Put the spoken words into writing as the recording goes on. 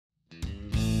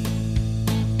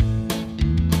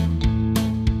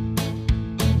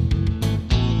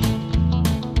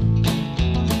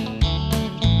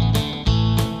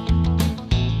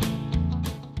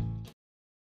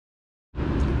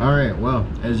Alright, well,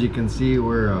 as you can see,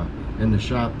 we're in the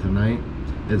shop tonight.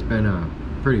 It's been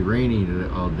pretty rainy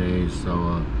all day,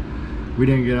 so we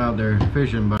didn't get out there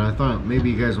fishing, but I thought maybe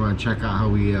you guys want to check out how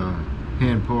we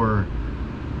hand pour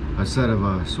a set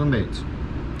of swim baits.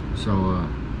 So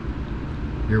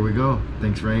here we go.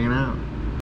 Thanks for hanging out.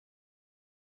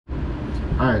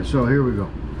 Alright, so here we go.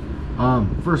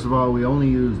 First of all, we only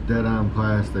use dead-on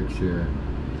plastics here,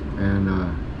 and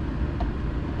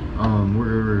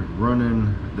we're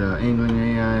running the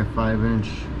Angling AI 5-inch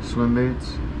swim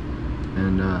baits,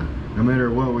 and no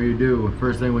matter what we do,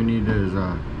 first thing we need is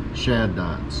shad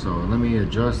dots. So let me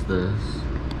adjust this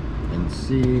and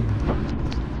see.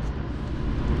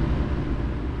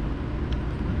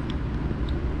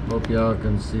 Hope y'all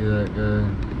can see that good.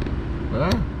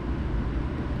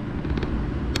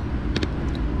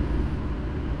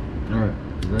 Alright,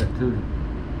 is that too?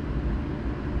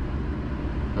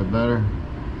 That better?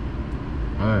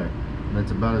 Alright,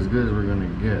 that's about as good as we're gonna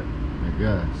get, I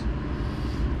guess.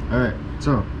 Alright,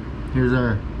 so here's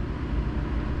our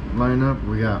lineup.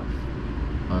 We got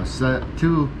a set of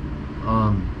two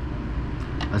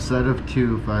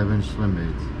 5-inch swim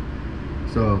baits.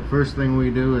 So first thing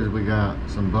we do is we got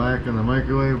some black in the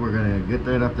microwave. We're gonna get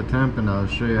that up to temp, and I'll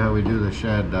show you how we do the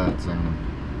shad dots on them.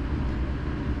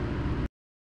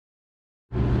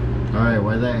 Alright,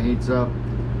 while that heats up,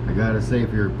 I gotta say,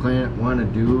 if you want to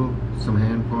do some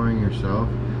hand pouring yourself,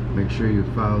 make sure you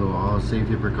follow all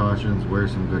safety precautions. Wear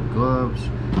some good gloves,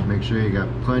 make sure you got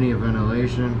plenty of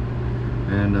ventilation,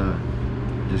 and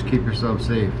just keep yourself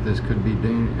safe. This could be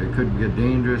it could get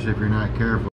dangerous if you're not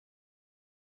careful.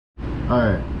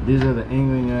 Alright, these are the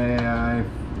Angling AI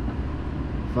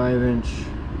 5-inch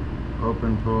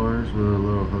open pours with a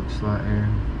little hook slot here.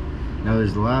 Now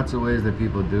there's lots of ways that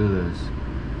people do this.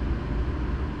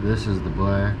 This is the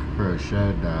black for a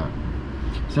shad dot.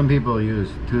 Some people use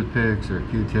toothpicks or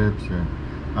Q-tips, or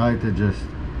I like to just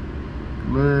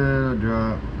little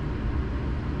drop.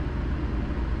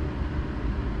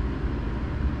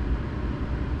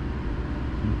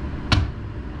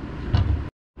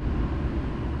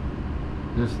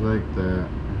 Just like that.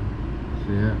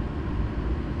 See it?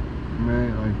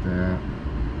 Right like that.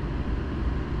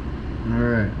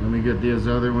 Alright, let me get these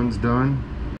other ones done.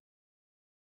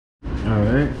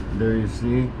 Alright, there you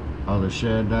see all the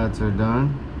shad dots are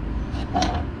done.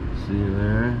 See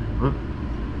there? Whoop.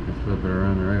 Let's flip it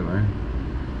around the right way.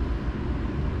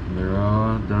 They're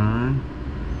all done.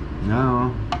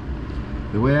 Now,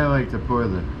 the way I like to pour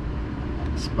the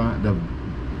spine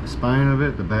of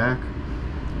it, the back,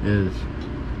 is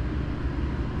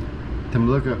to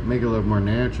make it look more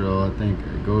natural. I think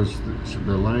it goes,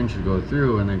 the line should go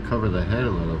through and then cover the head a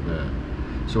little bit.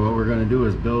 So what we're going to do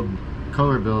is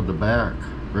color build the back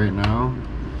right now,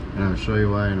 and I'll show you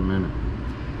why in a minute.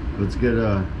 Let's get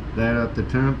that up to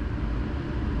temp.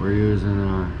 We're using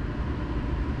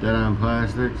dead-on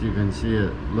plastics. You can see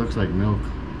it looks like milk,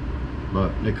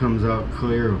 but it comes out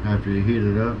clear after you heat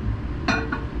it up.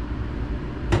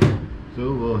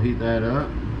 So we'll heat that up.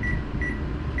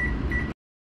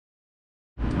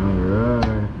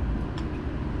 Alright,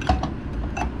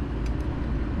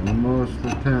 almost to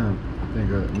temp. I think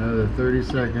another 30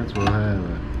 seconds we'll have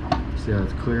it. See how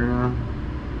it's clear now?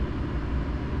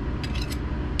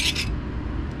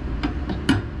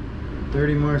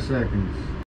 "30 more seconds.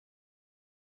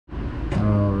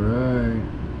 Alright,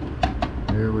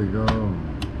 here we go.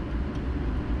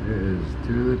 It is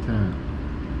to the temp.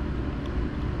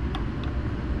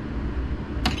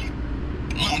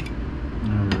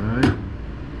 Alright,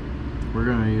 we're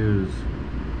going to use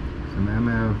some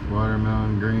MF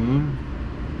watermelon green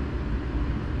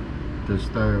to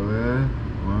start with.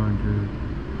 1, 2,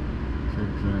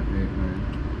 6, 7, 8,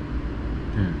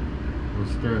 9, 10. We'll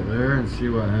start there and see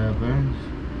what happens.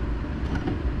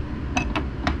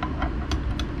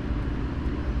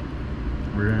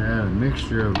 We're going to add a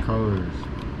mixture of colors.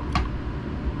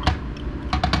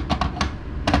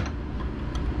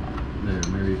 There,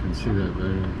 maybe you can see that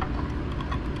better.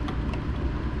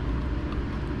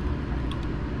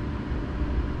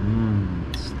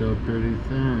 It's still pretty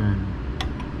thin.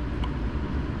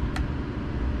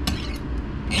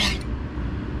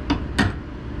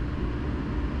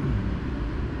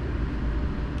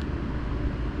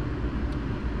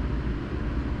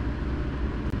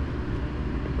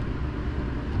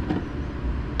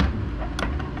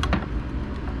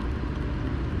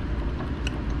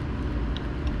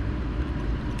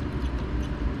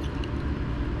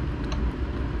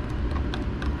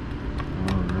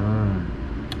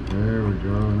 There we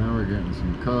go. Now we're getting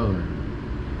some color.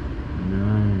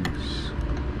 Nice.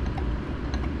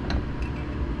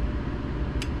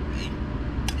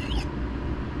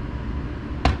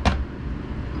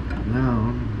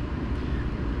 Now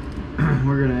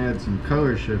we're gonna add some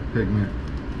color shift pigment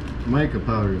mica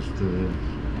powders to this.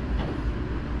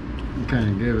 Kind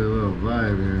of give it a little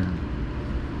vibe here.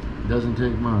 Doesn't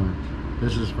take much.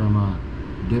 This is from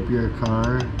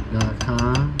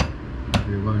dipyourcar.com if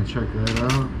you want to check that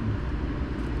out.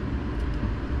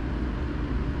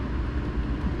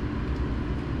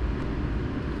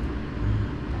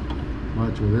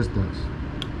 Watch what this does.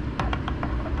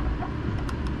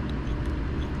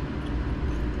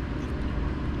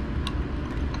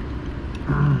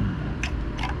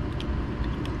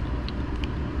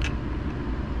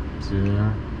 See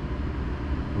there?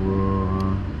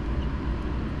 Whoa.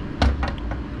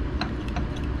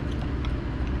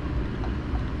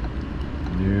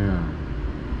 Yeah.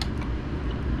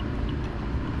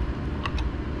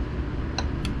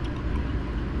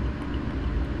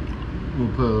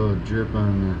 We'll put a little drip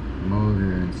on the mold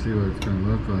here and see what it's gonna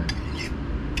look like.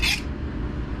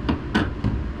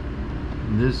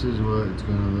 This is what it's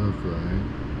gonna look like.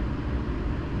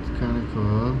 It's kind of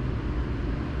cool.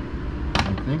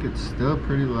 I think it's still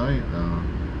pretty light though.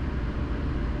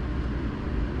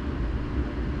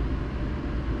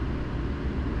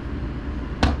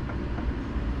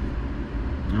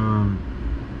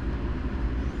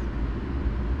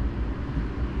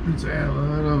 Let's add a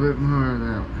little bit more of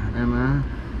that MF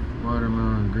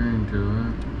watermelon green to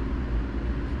it.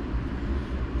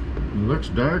 It looks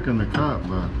dark in the cup,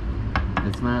 but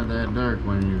it's not that dark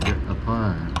when you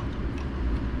apply it.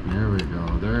 There we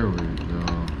go, there we go.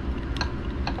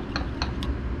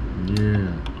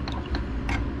 Yeah.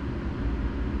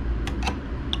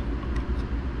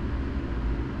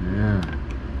 Yeah.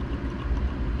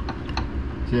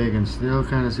 See, I can still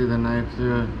kind of see the knife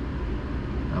through it.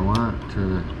 I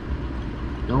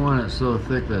don't want it so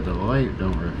thick that the light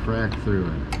don't refract through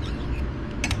it.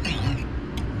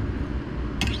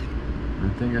 I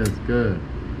think that's good.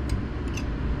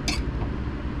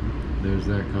 There's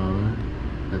that color.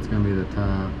 That's gonna be the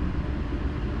top.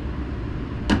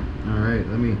 Alright,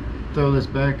 let me throw this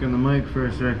back in the mic for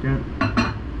a second.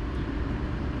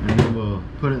 And then we'll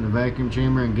put it in the vacuum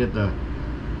chamber and get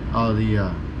all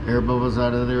the air bubbles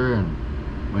out of there, and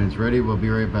when it's ready we'll be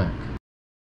right back.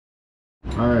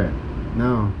 Alright,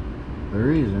 now the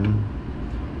reason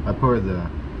I poured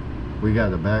we got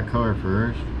the back color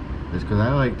first is because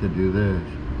I like to do this.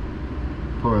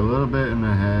 Pour a little bit in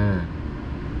the head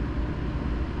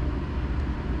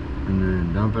and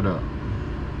then dump it up.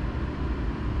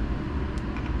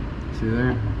 See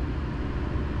there?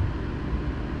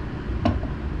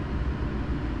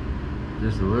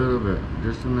 Just a little bit,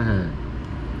 just in the head.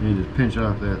 You just pinch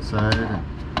off that side. And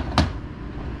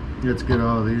let's get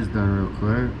all these done real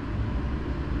quick.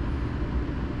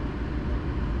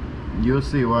 You'll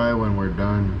see why when we're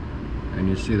done and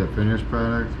you see the finished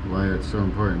product, why it's so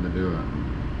important to do it.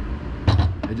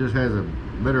 It just has a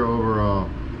better overall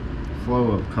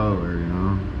flow of color, you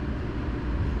know.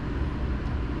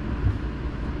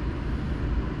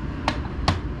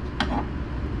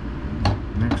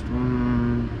 Next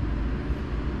one.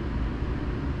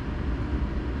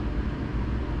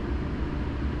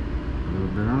 A little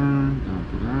bit on,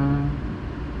 dump it out.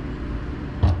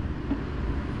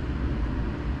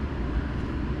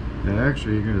 Yeah,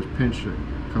 actually you can just pinch it,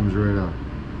 comes right off.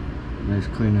 Nice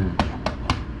clean edge.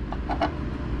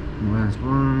 Last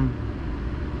one.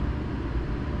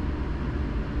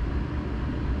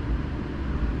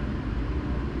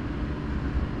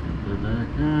 Put it back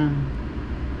in.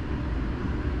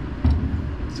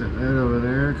 Set that over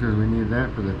there because we need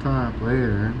that for the top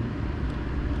later.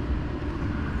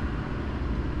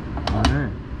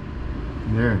 Alright.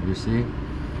 There, you see?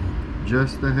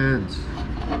 Just the heads.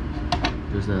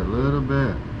 Just that little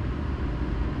bit.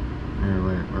 Here,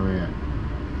 wait, where we at?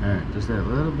 Alright, just that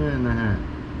little bit in the head.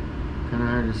 Kinda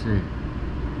hard to see.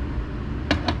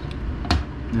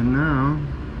 And now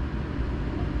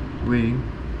we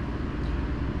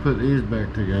put these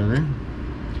back together.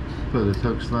 Put this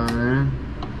hook slot in.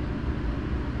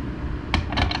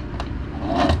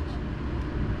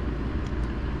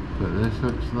 Put this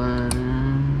hook slide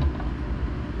in.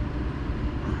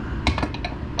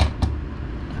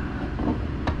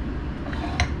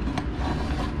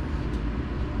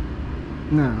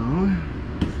 Now,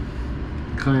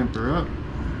 clamp her up.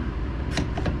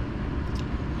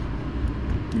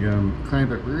 You gotta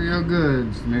clamp it real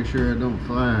good to make sure it don't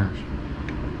flash.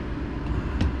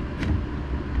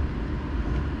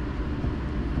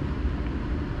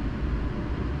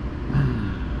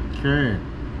 Okay,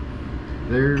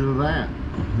 there's that.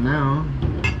 Now,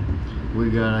 we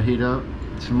gotta heat up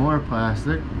some more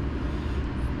plastic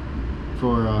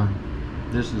for,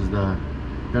 this is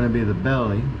gonna be the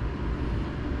belly.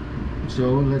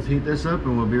 So let's heat this up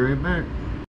and we'll be right back.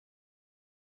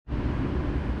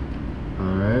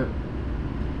 Alright,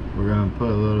 we're gonna put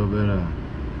a little bit of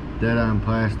dead on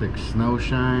plastic snow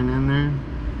shine in there.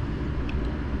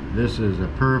 This is a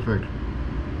perfect,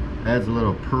 adds a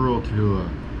little pearl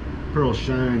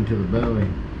shine to the belly.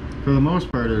 For the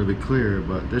most part it'll be clear,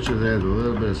 but this just adds a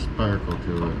little bit of sparkle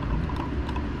to it.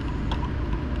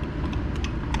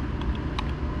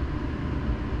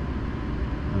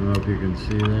 I don't know if you can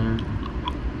see that.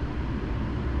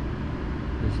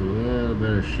 Just a little bit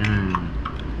of shine.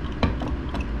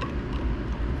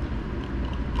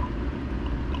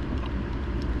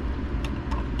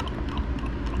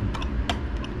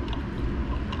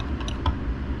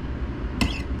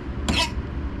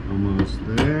 Almost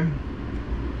there.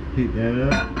 Heat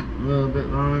that up a little bit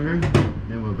longer.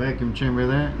 Then we'll vacuum chamber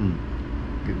that and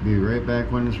be right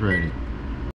back when it's ready.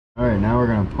 Alright, now we're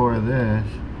going to pour this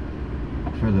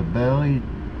for the belly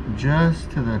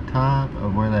just to the top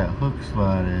of where that hook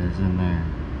slot is in there.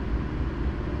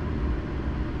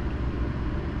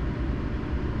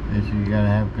 This you gotta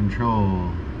have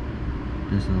control.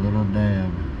 Just a little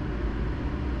dab.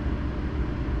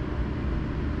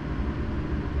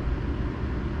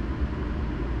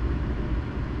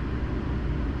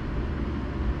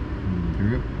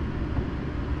 Drip.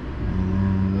 And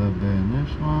then a little bit in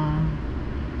this one.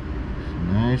 Just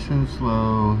nice and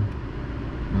slow.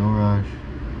 No rush.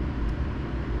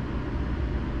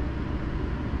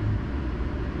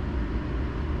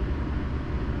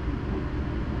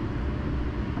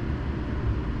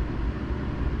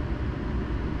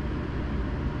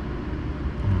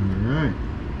 Alright.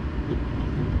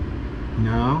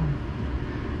 Now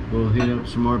we'll heat up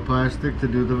some more plastic to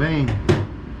do the vein.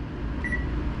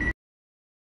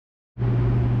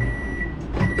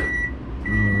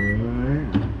 Alright.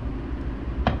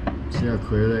 See how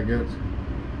clear that gets?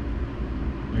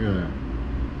 Look at that.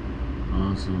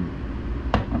 Awesome.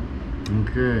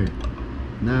 Okay.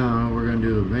 Now we're going to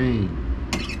do the vein.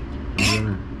 I'm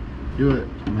going to do it.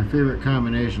 My favorite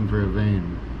combination for a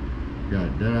vein.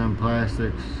 Got dead on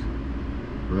plastics,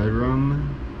 red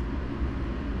rum.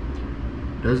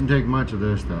 Doesn't take much of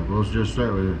this stuff. Let's just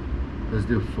start with, let's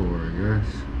do 4, I guess.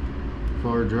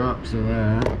 4 drops of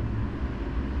that.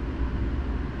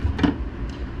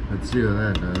 Let's see what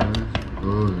that does.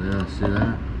 Oh yeah, see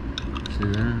that? See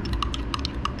that?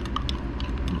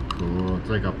 Cool. It's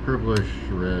like a purplish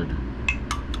red.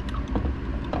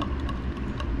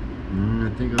 I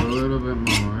think a little bit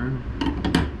more.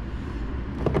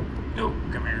 Oh,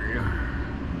 come here.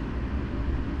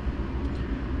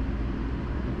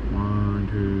 1,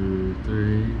 2,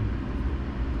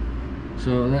 3.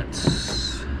 So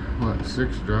that's what,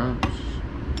 6 drops?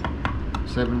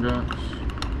 7 drops?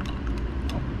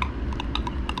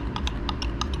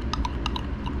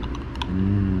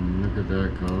 Look at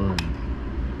that color.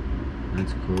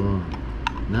 That's cool.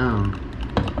 Now,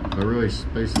 what really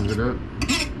spices it up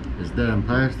is dead on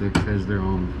plastic has their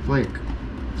own flake.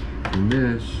 And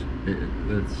this,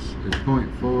 it's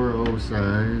 0.40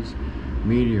 size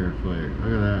meteor flake.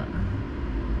 Look at that.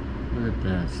 Look at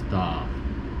that stuff.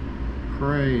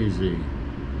 Crazy.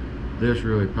 This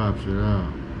really pops it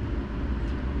out.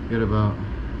 Get about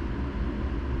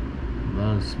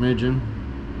a smidgen.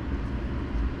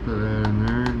 Put that in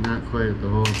there, not quite the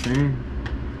whole thing.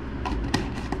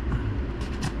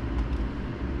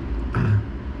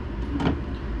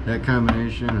 That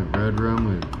combination of red rum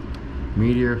with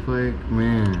meteor flake,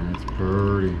 man, it's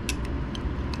pretty.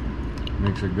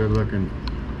 Makes a good looking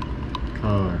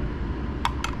color.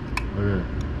 Look at it.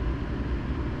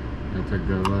 That's a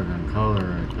good looking color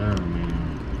right there, man.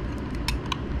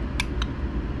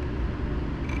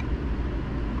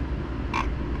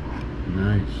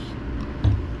 Nice.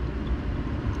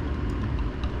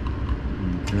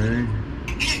 Okay,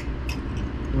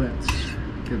 let's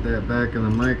get that back in the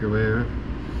microwave.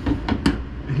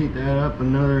 Heat that up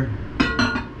another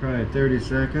probably 30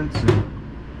 seconds, and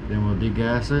then we'll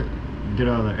degas it, get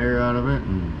all the air out of it,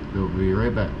 and we'll be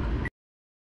right back.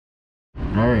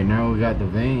 Alright, now we got the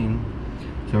vein,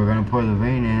 so we're going to pour the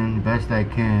vein in best I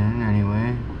can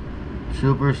anyway.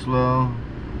 Super slow.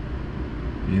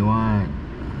 You want it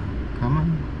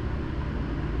coming?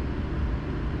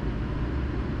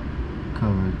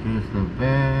 Cover just a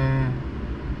bit,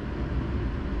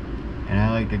 and I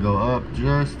like to go up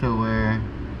just to where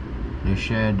the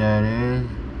shed that is,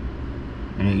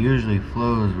 and it usually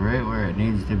flows right where it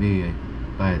needs to be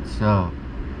by itself.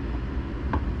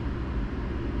 A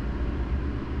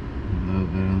little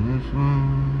bit on this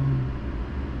one,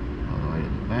 all the way to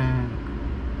the back.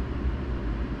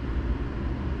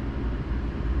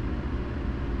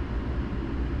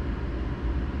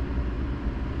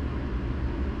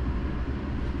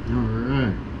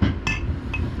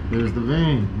 There's the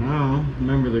vein. Now,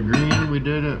 remember the green we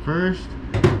did at first?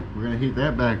 We're gonna heat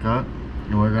that back up,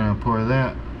 and we're gonna pour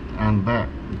that on the back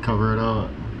and cover it all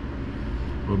up.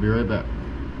 We'll be right back.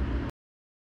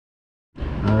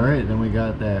 Alright, then we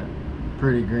got that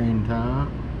pretty green top.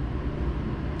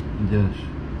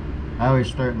 I always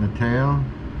start in the tail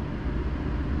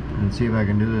and see if I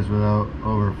can do this without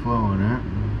overflowing it.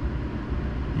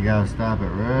 You gotta stop it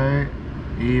right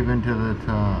even to the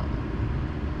top.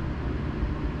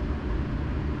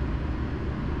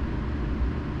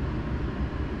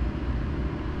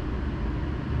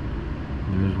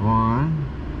 There's one.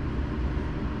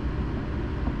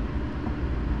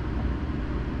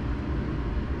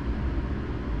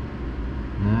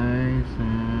 Nice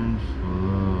and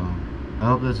slow. I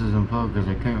hope this isn't focused because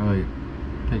I can't really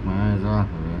take my eyes off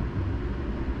of it.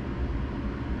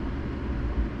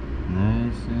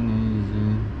 Nice and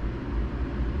easy.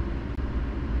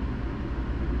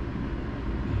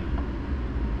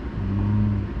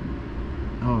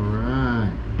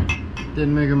 Alright.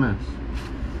 Didn't make a mess.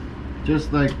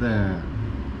 Just like that.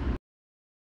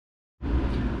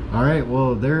 Alright,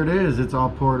 well there it is. It's all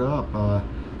poured up.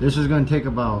 This is going to take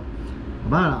about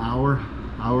an hour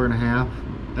and a half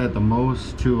at the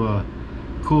most to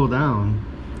cool down.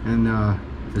 And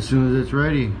as soon as it's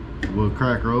ready, we'll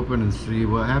crack her open and see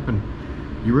what happened.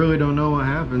 You really don't know what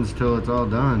happens till it's all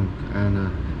done. And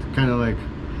it's kind of like,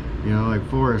 you know, like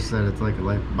Forrest said, it's like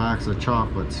a box of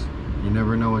chocolates. You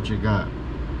never know what you got.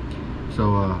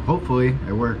 So hopefully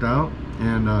it worked out,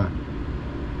 and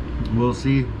we'll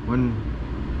see when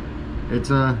it's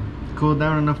cooled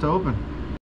down enough to open.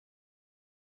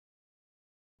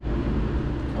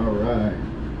 Alright,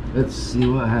 let's see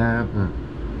what happened.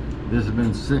 This has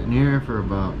been sitting here for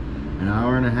about an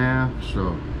hour and a half,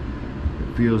 so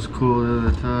it feels cool to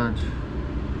the touch.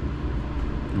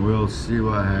 We'll see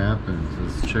what happens.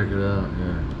 Let's check it out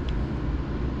here.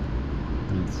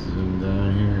 Let's zoom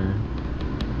down here.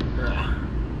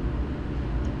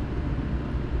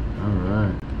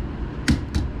 Alright.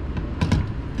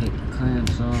 Take the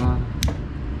clamps off.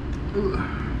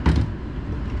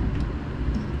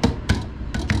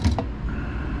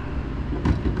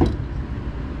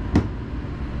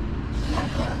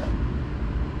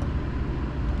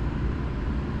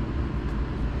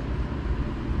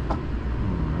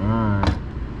 Alright.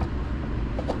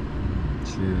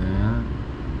 See that?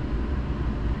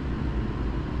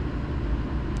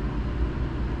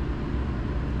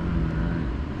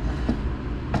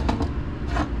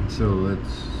 So let's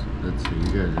see, you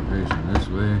guys are facing this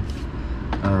way.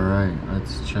 Alright,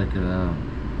 let's check it out.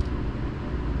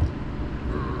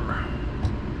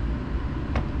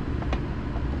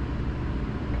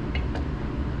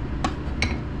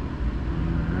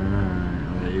 Alright,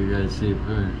 I'll let you guys see it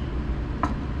first.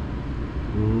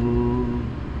 Ooh,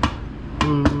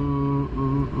 ooh,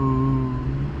 ooh, ooh.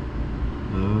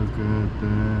 Look at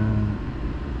that.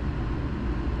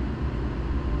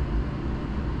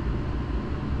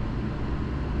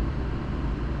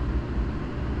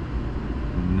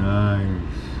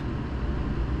 Nice.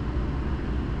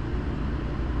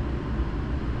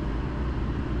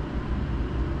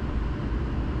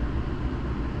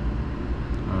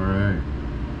 Alright.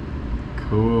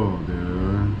 Cool,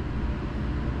 dude.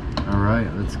 Alright,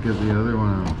 let's get the other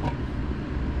one out.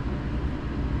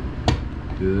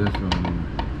 Do this one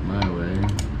my way.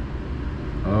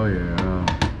 Oh yeah.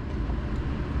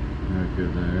 Look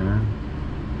at there.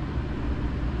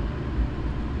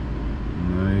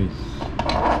 Nice.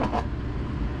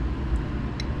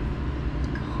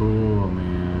 Cool,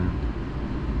 man.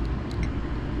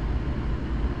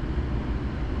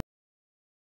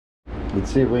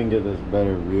 Let's see if we can get this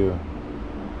better view.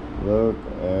 Look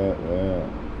at that.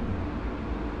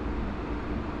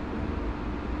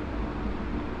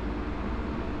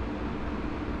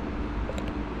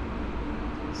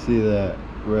 See that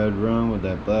red rum with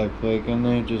that black flake in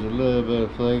there? Just a little bit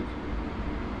of flake.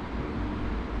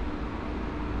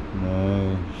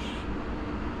 Nice.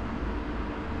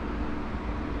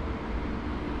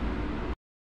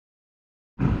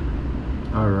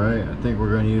 Alright, I think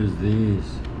we're going to use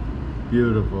these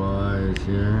beautiful eyes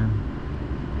here.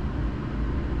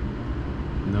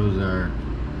 And those are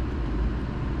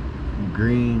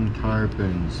green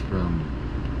tarpons from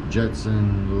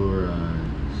Jetson Lure Eyes.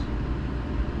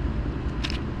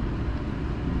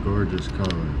 Gorgeous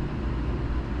color.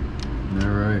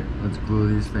 Alright, let's glue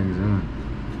these things in.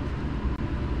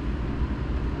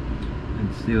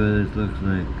 Let's see what this looks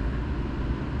like.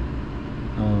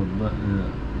 Oh, button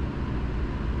up.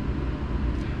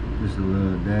 Just a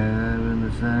little dab in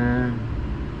the center.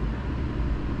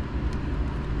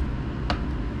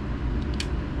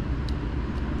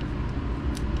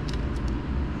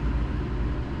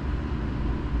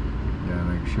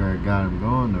 I got him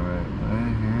going the right way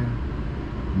here.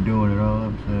 I'm doing it all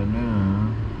upside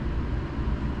down.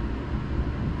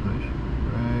 Push it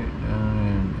right down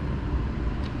in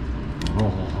there.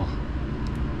 Oh,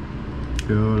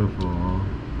 beautiful.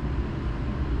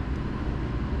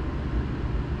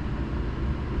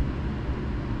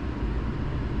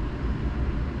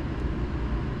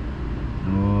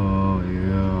 Oh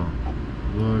yeah,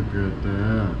 look at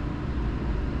that.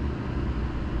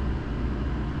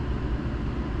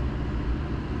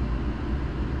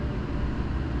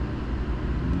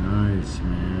 Nice,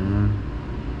 man.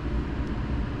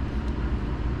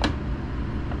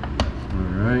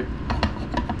 Alright,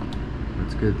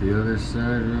 let's get the other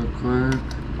side real quick.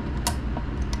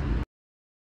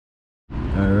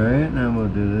 Alright, now we'll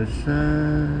do this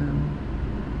side.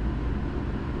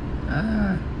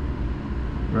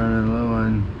 Running low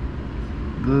on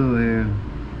glue here.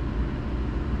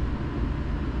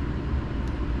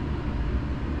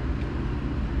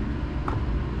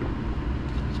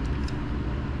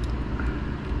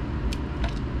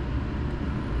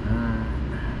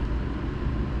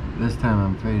 This time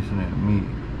I'm facing it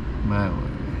my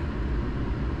way.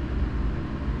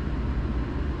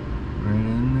 Right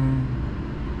in there.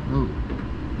 Oh,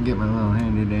 get my little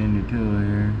handy dandy tool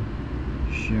here.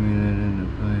 Shimmy that into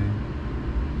place.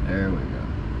 There we go.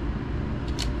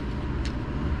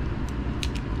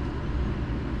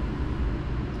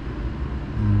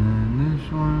 And then this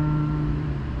one.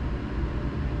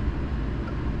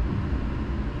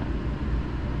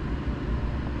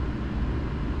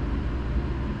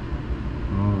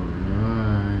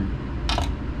 Alright.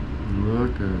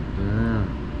 Look at that.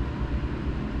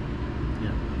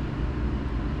 Yeah.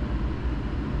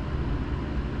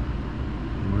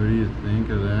 What do you think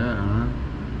of that, huh?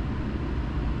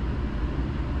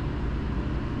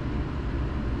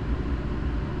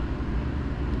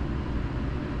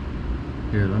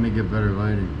 Here, let me get better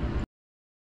lighting.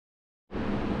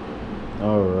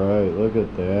 Alright, look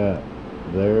at that.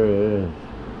 There it is.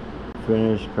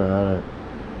 Finished product.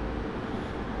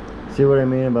 See what I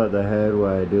mean about the head,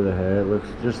 why I do the head? It looks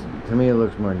just, to me it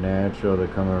looks more natural to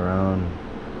come around.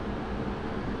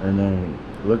 And then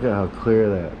look at how clear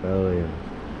that belly is.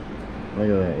 Look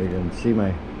at that, you can see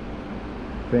my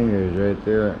fingers right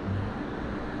there.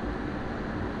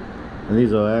 And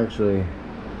these will actually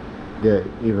get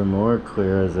even more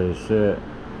clear as they sit.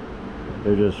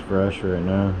 They're just fresh right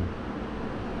now.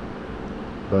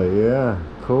 But yeah,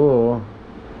 cool.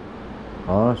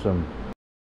 Awesome.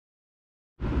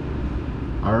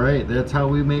 Alright, that's how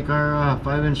we make our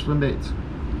 5-inch swim baits.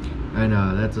 And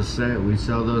that's a set. We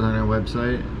sell those on our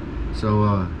website.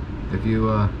 So if you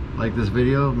like this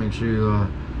video, make sure you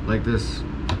like this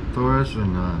for us.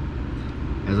 And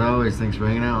as always, thanks for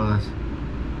hanging out with us.